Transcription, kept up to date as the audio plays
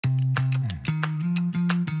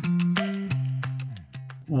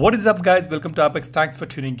What is up guys, welcome to Apex, thanks for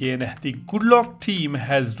tuning in. The Goodlock team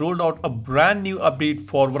has rolled out a brand new update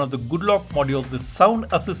for one of the Goodlock modules, the Sound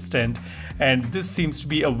Assistant, and this seems to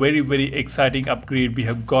be a very exciting upgrade we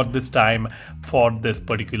have got this time for this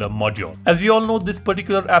particular module. As we all know, this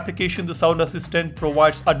particular application, the Sound Assistant,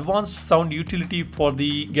 provides advanced sound utility for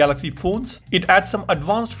the Galaxy phones. It adds some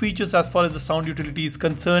advanced features as far as the sound utility is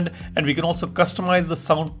concerned, and we can also customize the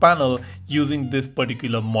sound panel using this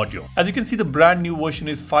particular module. As you can see, the brand new version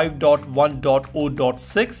is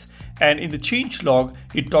 5.1.0.6, and in the changelog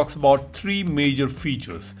it talks about three major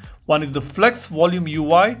features. One is the Flex Volume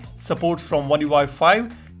UI, supports from One UI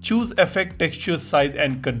 5, choose effect, texture, size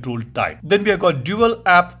and control type. Then we have got Dual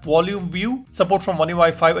App Volume View, support from One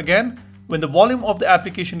UI 5 again. When the volume of the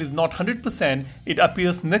application is not 100%, it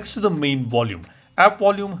appears next to the main volume. App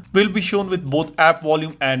volume will be shown with both app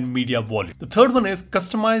volume and media volume. The third one is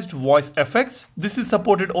customized voice effects. This is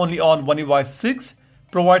supported only on One UI 6.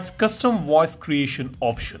 Provides custom voice creation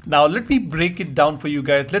option. Now let me break it down for you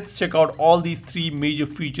guys. Let's check out all these three major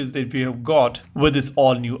features that we have got with this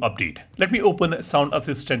all new update. Let me open Sound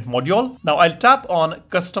Assistant module. Now I'll tap on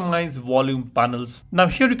customize volume panels. Now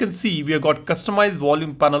here you can see we have got customize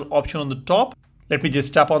volume panel option on the top. Let me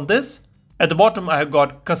just tap on this. At the bottom, I have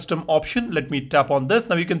got custom option. Let me tap on this.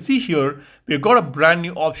 Now you can see here, we've got a brand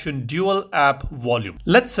new option, dual app volume.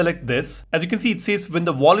 Let's select this. As you can see, it says when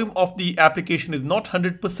the volume of the application is not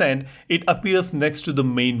 100%, it appears next to the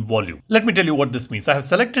main volume. Let me tell you what this means. I have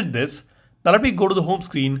selected this. Now let me go to the home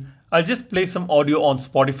screen. I'll just play some audio on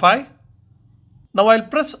Spotify. Now I'll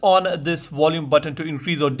press on this volume button to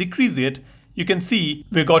increase or decrease it. You can see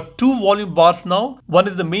we've got two volume bars now. One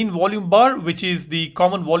is the main volume bar, which is the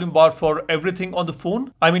common volume bar for everything on the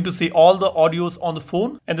phone. I mean to say all the audios on the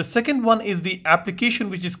phone. And the second one is the application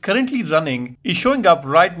which is currently running is showing up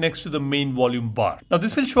right next to the main volume bar. Now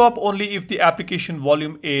this will show up only if the application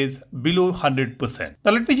volume is below 100%.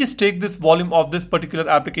 Now let me just take this volume of this particular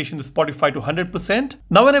application, the Spotify, to 100%.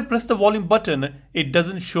 Now when I press the volume button, it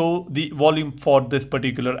doesn't show the volume for this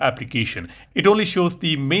particular application. It only shows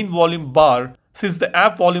the main volume bar since the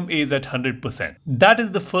app volume is at 100%. That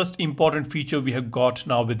is the first important feature we have got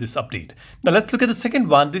now with this update. Now let's look at the second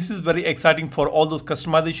one. This is very exciting for all those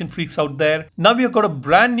customization freaks out there. Now we have got a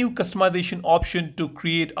brand new customization option to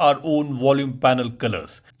create our own volume panel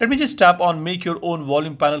colors. Let me just tap on make your own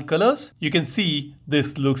volume panel colors. You can see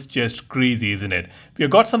this looks just crazy, isn't it? We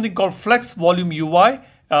have got something called Flex Volume UI.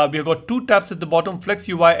 We have got two tabs at the bottom, Flex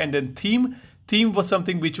UI and then Theme. Theme was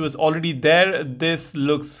something which was already there. This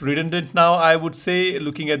looks redundant now, I would say.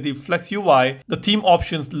 Looking at the Flex UI, the theme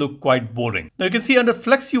options look quite boring. Now you can see under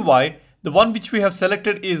Flex UI, the one which we have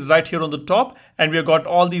selected is right here on the top, and we have got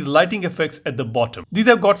all these lighting effects at the bottom. These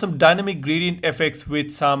have got some dynamic gradient effects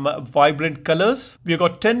with some vibrant colors. We have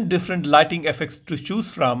got 10 different lighting effects to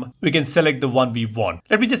choose from. We can select the one we want.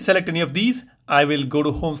 Let me just select any of these. I will go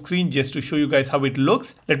to home screen just to show you guys how it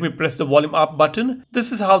looks. Let me press the volume up button.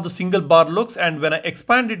 This is how the single bar looks, and when I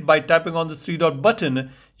expand it by tapping on the three dot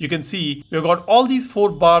button, you can see we've got all these four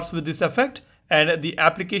bars with this effect, and the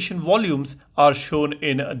application volumes are shown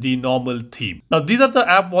in the normal theme. Now these are the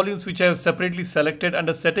app volumes which I have separately selected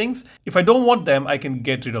under settings. If I don't want them, I can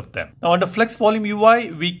get rid of them. Now under Flex Volume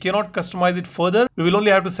UI, we cannot customize it further. We will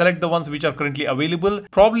only have to select the ones which are currently available.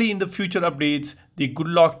 Probably in the future updates, the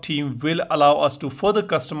Goodlock team will allow us to further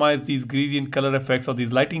customize these gradient color effects or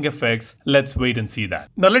these lighting effects. Let's wait and see that.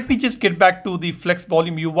 Now let me just get back to the Flex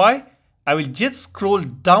Volume UI. I will just scroll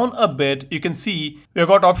down a bit. You can see we have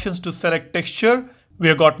got options to select texture. We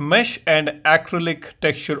have got mesh and acrylic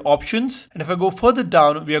texture options. And if I go further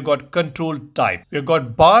down, we have got control type. We have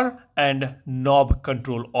got bar and knob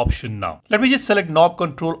control option now. Let me just select knob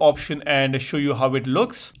control option and show you how it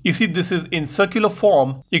looks. You see this is in circular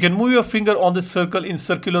form. You can move your finger on the circle in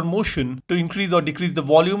circular motion to increase or decrease the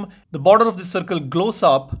volume. The border of the circle glows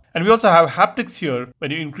up, and we also have haptics here. When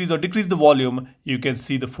you increase or decrease the volume, you can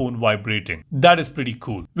see the phone vibrating. That is pretty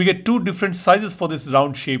cool. We get two different sizes for this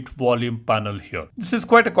round shaped volume panel here. This is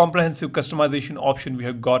quite a comprehensive customization option we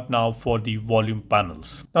have got now for the volume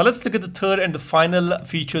panels. Now let's look at the third and the final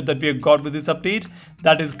feature that we have got with this update,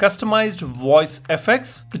 that is customized voice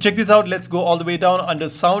effects. To check this out, let's go all the way down under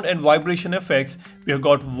sound and vibration effects. We have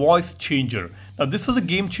got voice changer. Now this was a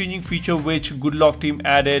game-changing feature which Goodlock team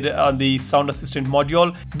added on the Sound Assistant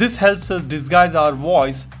module. This helps us disguise our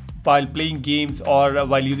voice while playing games or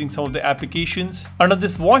while using some of the applications. Under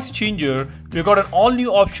this voice changer, we've got an all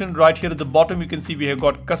new option right here at the bottom. You can see we have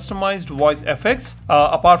got customized voice effects.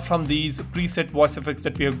 Apart from these preset voice effects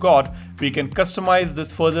that we have got, we can customize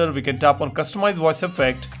this further. We can tap on customize voice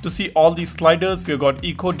effect to see all these sliders. We've got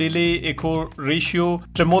echo delay, echo ratio,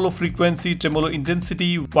 tremolo frequency, tremolo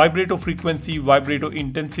intensity, vibrato frequency, vibrato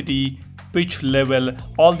intensity, pitch level.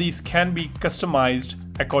 All these can be customized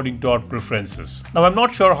according to our preferences. Now, I'm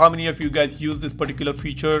not sure how many of you guys use this particular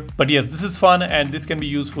feature, but yes, this is fun and this can be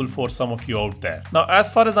useful for some of you out there. Now,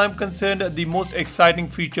 as far as I'm concerned, the most exciting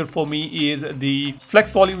feature for me is the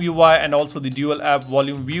Flex Volume UI and also the Dual App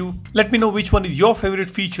Volume View. Let me know which one is your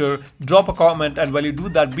favorite feature. Drop a comment, and while you do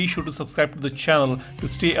that, be sure to subscribe to the channel to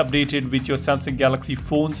stay updated with your Samsung Galaxy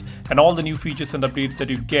phones, and all the new features and updates that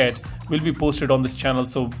you get will be posted on this channel.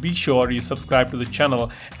 So be sure you subscribe to the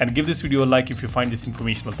channel and give this video a like if you find this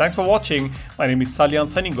information. Thanks for watching. My name is Assiatant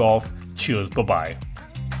signing off. Cheers. Bye-bye.